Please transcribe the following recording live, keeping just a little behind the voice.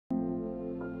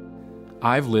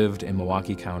I've lived in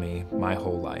Milwaukee County my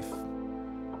whole life.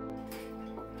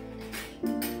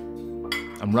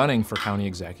 I'm running for county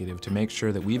executive to make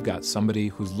sure that we've got somebody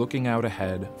who's looking out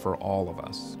ahead for all of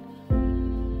us.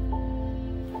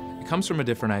 It comes from a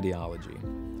different ideology.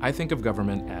 I think of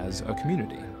government as a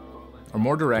community, or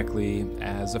more directly,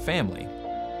 as a family.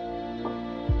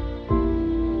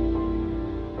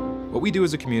 What we do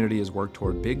as a community is work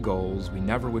toward big goals we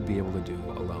never would be able to do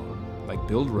alone, like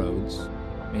build roads,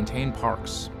 maintain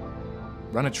parks,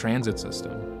 run a transit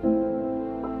system.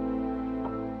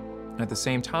 And at the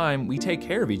same time, we take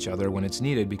care of each other when it's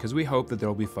needed because we hope that there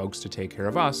will be folks to take care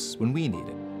of us when we need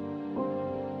it.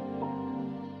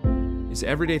 It's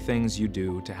everyday things you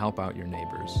do to help out your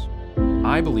neighbors.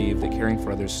 I believe that caring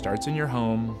for others starts in your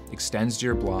home, extends to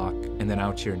your block, and then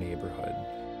out to your neighborhood.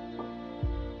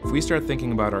 If we start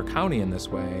thinking about our county in this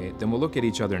way, then we'll look at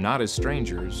each other not as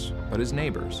strangers, but as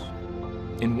neighbors.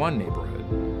 In one neighborhood,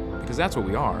 because that's what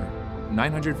we are.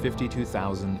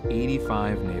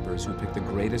 952,085 neighbors who pick the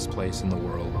greatest place in the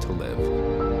world to live.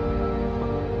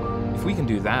 If we can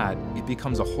do that, it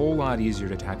becomes a whole lot easier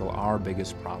to tackle our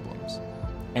biggest problems.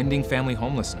 Ending family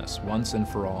homelessness once and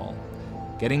for all.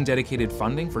 Getting dedicated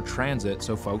funding for transit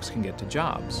so folks can get to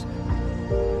jobs.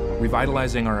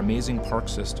 Revitalizing our amazing park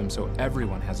system so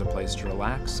everyone has a place to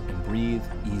relax and breathe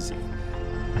easy.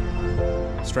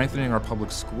 Strengthening our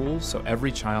public schools so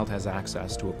every child has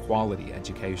access to a quality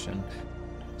education.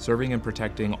 Serving and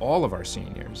protecting all of our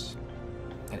seniors.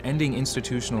 And ending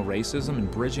institutional racism and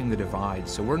bridging the divide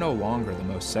so we're no longer the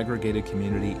most segregated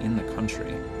community in the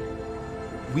country.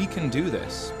 We can do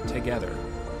this together.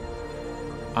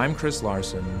 I'm Chris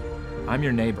Larson, I'm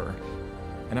your neighbor,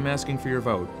 and I'm asking for your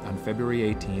vote on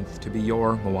February 18th to be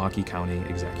your Milwaukee County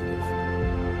Executive.